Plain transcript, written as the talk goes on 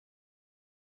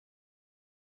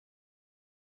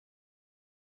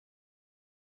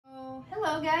Oh,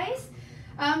 hello guys.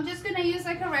 I'm just gonna use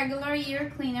like a regular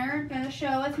ear cleaner. Gonna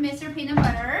show with Mr. Peanut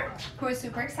Butter, who is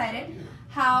super excited,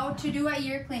 how to do a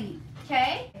ear cleaning.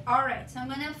 Okay? Alright, so I'm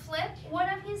gonna flip one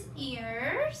of his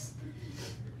ears.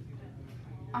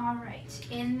 Alright,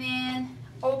 and then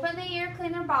open the ear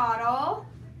cleaner bottle.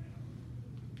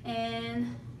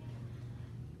 And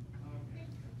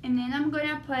then I'm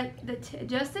gonna put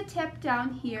just the tip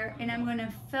down here, and I'm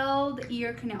gonna fill the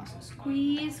ear canal. So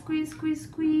squeeze, squeeze, squeeze,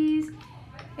 squeeze.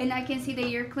 And I can see the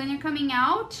ear cleaner coming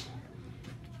out.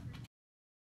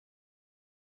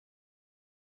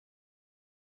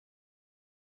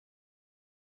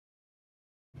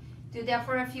 Do that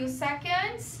for a few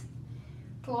seconds.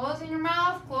 Close your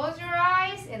mouth, close your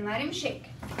eyes, and let him shake.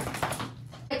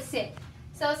 That's it.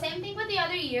 So same thing with the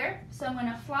other ear. So I'm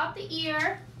gonna flop the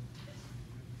ear,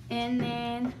 and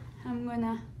then I'm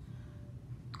gonna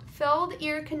fill the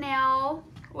ear canal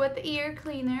with the ear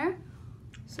cleaner.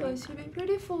 So it should be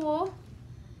pretty full.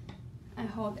 I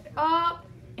hold it up,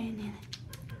 and then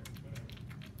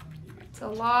it's a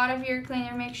lot of ear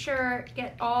cleaner. Make sure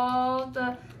get all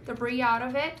the debris out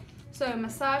of it. So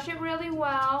massage it really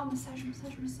well. Massage,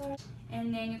 massage, massage.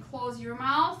 And then you close your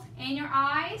mouth and your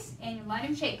eyes, and you let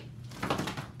him shake.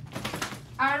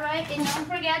 All right, and don't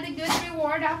forget the good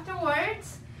reward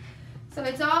afterwards. So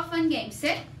it's all fun games.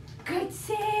 Sit. Good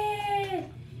sit.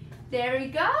 There we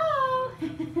go.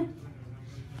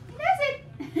 That's it.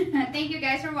 Thank you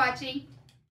guys for watching.